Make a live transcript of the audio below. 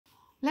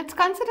Let's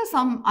consider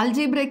some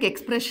algebraic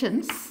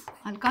expressions.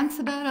 I'll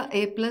consider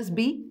a plus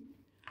b.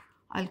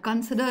 I'll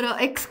consider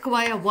a x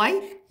square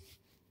y,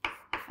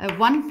 a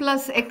 1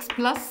 plus x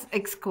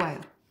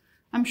square.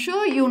 I'm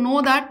sure you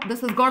know that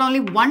this has got only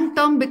one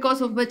term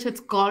because of which it's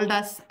called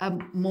as a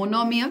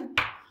monomial.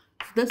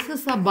 This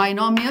is a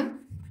binomial.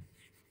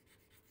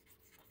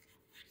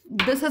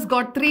 This has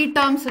got three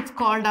terms, it's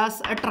called as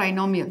a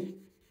trinomial.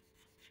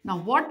 Now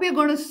what we're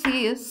going to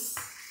see is,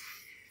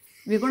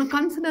 we're going to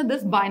consider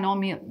this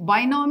binomial.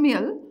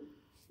 Binomial,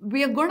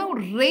 we are going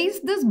to raise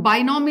this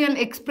binomial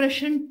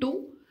expression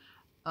to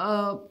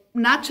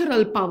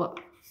natural power.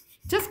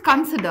 Just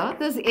consider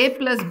this a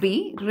plus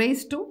b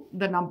raised to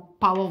the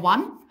power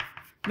 1.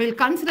 We'll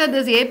consider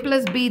this a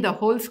plus b the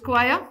whole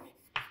square,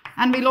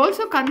 and we'll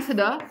also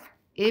consider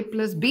a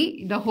plus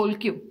b the whole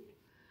cube.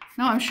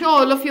 Now I'm sure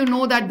all of you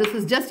know that this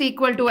is just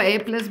equal to a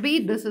plus b.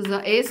 This is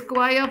a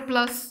square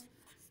plus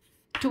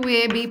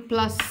 2ab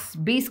plus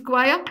b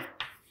square,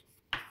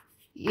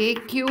 a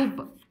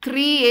cube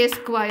 3a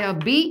square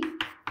b,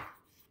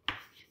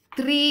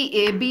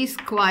 3ab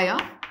square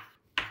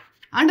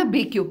and a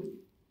b cube.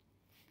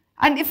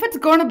 And if it's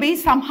going to be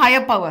some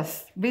higher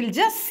powers, we'll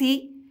just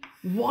see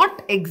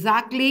what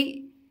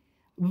exactly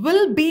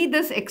will be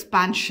this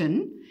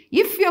expansion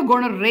if you're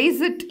going to raise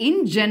it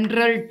in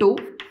general to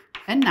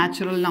a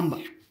natural number.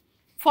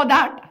 For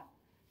that,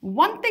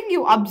 one thing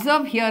you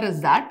observe here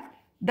is that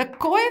the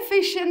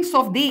coefficients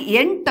of the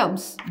n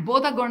terms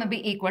both are going to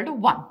be equal to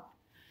 1.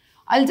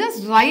 I'll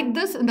just write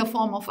this in the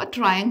form of a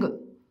triangle.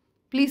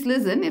 Please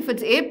listen, if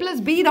it's a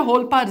plus b the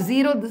whole power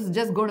 0, this is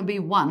just going to be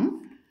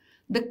 1.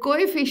 The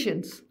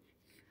coefficients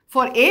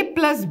for a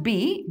plus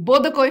b,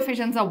 both the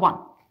coefficients are 1.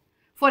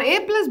 For a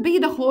plus b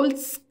the whole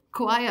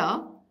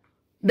square,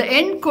 the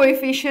n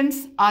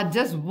coefficients are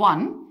just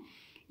 1.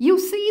 You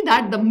see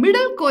that the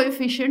middle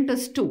coefficient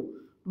is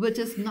 2, which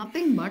is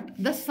nothing but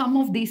the sum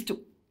of these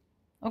two.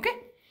 Okay?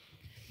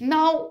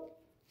 Now,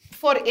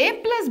 for a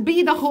plus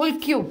b the whole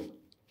cube,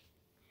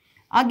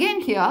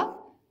 again here,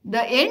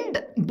 the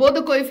end, both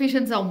the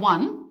coefficients are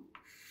 1.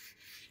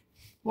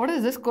 What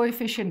is this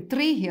coefficient?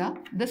 3 here.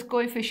 This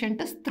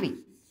coefficient is 3.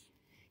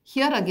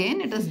 Here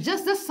again, it is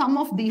just the sum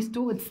of these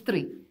two, it's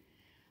 3.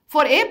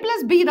 For a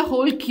plus b the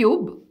whole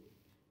cube,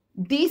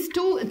 these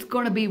two, it's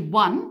going to be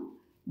 1.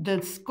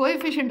 This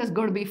coefficient is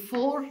going to be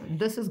 4.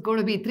 This is going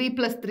to be 3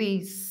 plus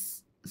 3,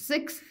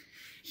 6.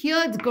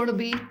 Here it's going to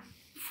be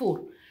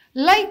 4.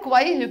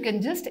 Likewise, you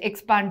can just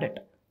expand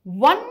it.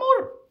 One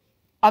more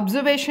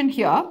observation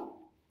here.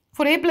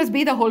 For a plus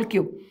b the whole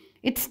cube,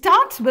 it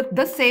starts with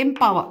the same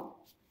power.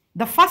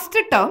 The first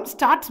term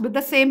starts with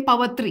the same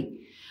power 3.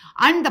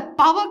 And the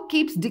power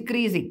keeps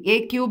decreasing.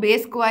 A cube, a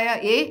square,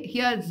 a.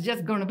 Here it's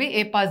just going to be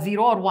a power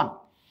 0 or 1.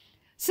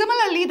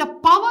 Similarly, the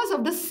powers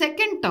of the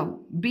second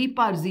term, b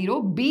power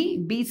 0,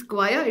 b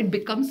square, it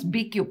becomes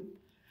b cube.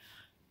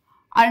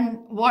 And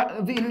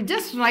what we'll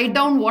just write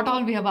down what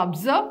all we have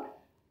observed.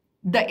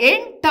 The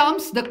n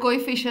terms, the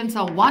coefficients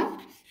are 1.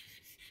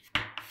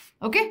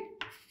 Okay.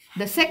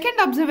 The second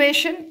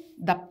observation,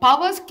 the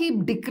powers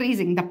keep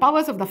decreasing. The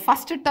powers of the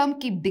first term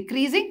keep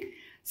decreasing.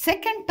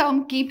 Second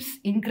term keeps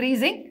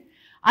increasing.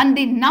 And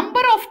the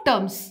number of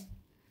terms,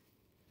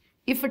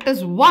 if it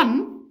is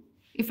 1,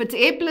 if it's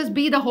a plus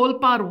b the whole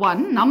power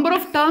 1, number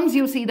of terms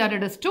you see that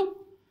it is 2.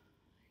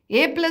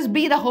 A plus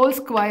b the whole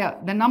square,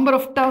 the number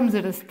of terms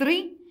it is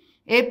 3.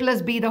 A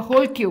plus b the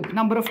whole cube,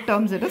 number of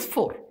terms it is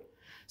 4.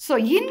 So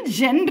in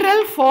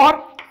general,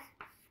 for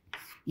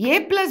a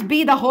plus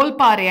b the whole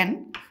power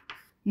n,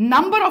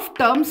 number of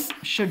terms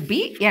should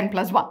be n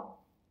plus 1.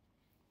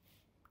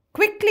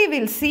 Quickly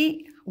we'll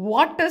see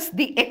what is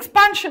the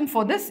expansion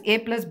for this a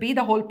plus b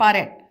the whole power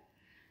n.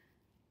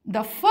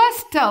 The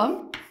first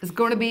term is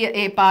going to be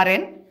a power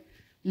n.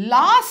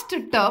 Last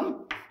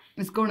term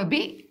is going to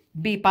be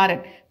b power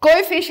n.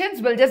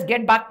 Coefficients, will just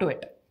get back to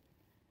it.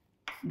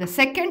 The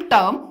second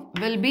term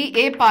will be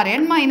a power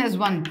n minus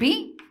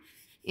 1b,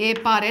 a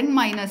power n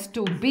minus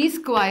 2b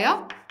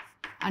square,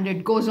 and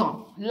it goes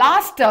on.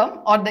 Last term,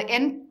 or the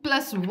n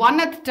plus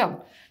 1th term,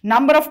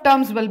 number of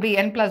terms will be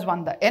n plus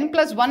 1. The n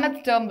plus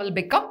 1th term will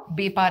become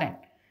b power n.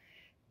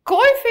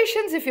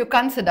 Coefficients, if you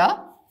consider,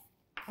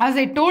 as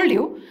I told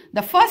you,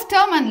 the first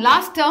term and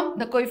last term,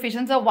 the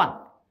coefficients are 1.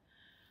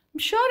 I'm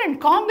sure in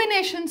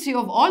combinations you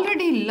have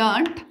already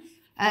learnt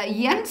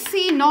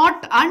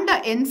NC0 and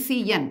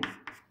NCN.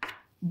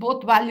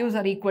 Both values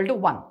are equal to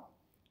 1.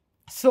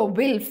 So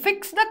we'll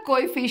fix the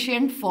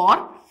coefficient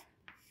for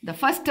the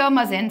first term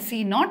as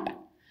NC0,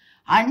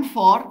 and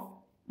for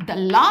the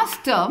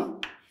last term,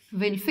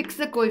 we'll fix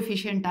the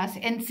coefficient as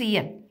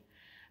NCN.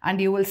 And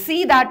you will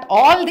see that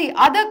all the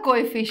other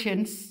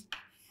coefficients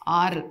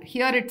are,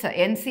 here it's a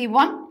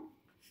NC1,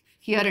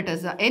 here it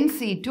is a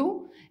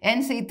NC2,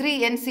 NC3,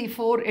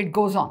 NC4, it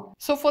goes on.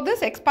 So for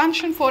this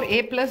expansion for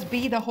a plus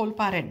b the whole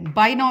power n,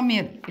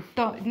 binomial,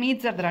 it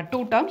means that there are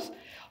two terms.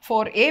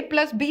 For a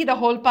plus b the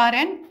whole power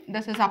n,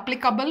 this is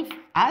applicable.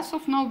 As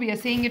of now, we are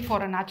seeing it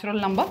for a natural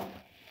number.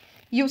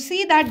 You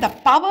see that the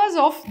powers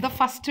of the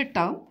first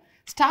term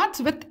starts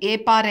with a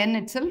power n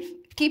itself.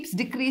 keeps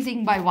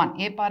decreasing by 1.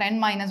 A power n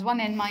minus 1,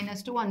 n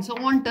minus 2 and so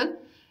on till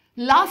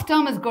last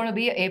term is going to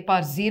be a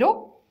power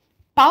 0.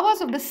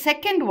 Powers of the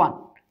second one,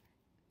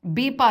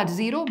 b power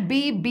 0,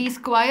 b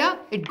square,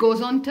 it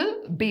goes on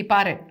till b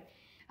power n.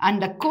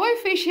 And the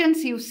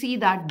coefficients you see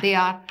that they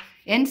are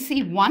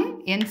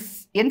NC1,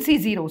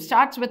 NC0,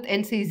 starts with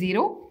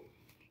NC0,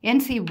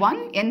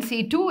 NC1,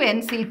 NC2,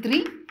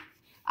 NC3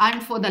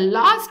 and for the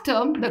last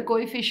term the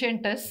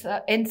coefficient is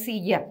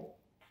NCn.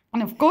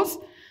 And of course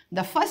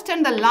the first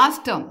and the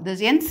last term,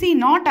 this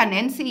NC0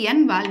 and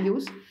NCn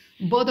values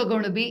both are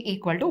going to be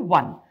equal to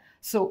 1.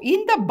 So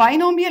in the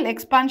binomial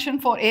expansion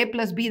for a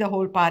plus b the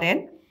whole power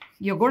n,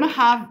 you're going to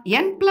have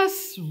n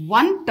plus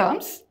 1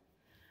 terms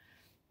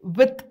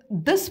with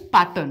this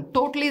pattern.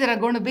 Totally there are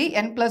going to be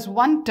n plus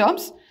 1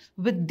 terms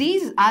with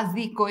these as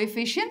the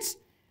coefficients.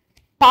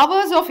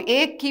 Powers of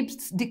a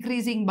keeps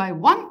decreasing by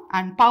 1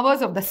 and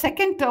powers of the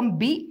second term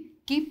b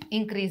keep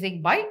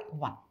increasing by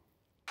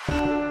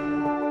 1.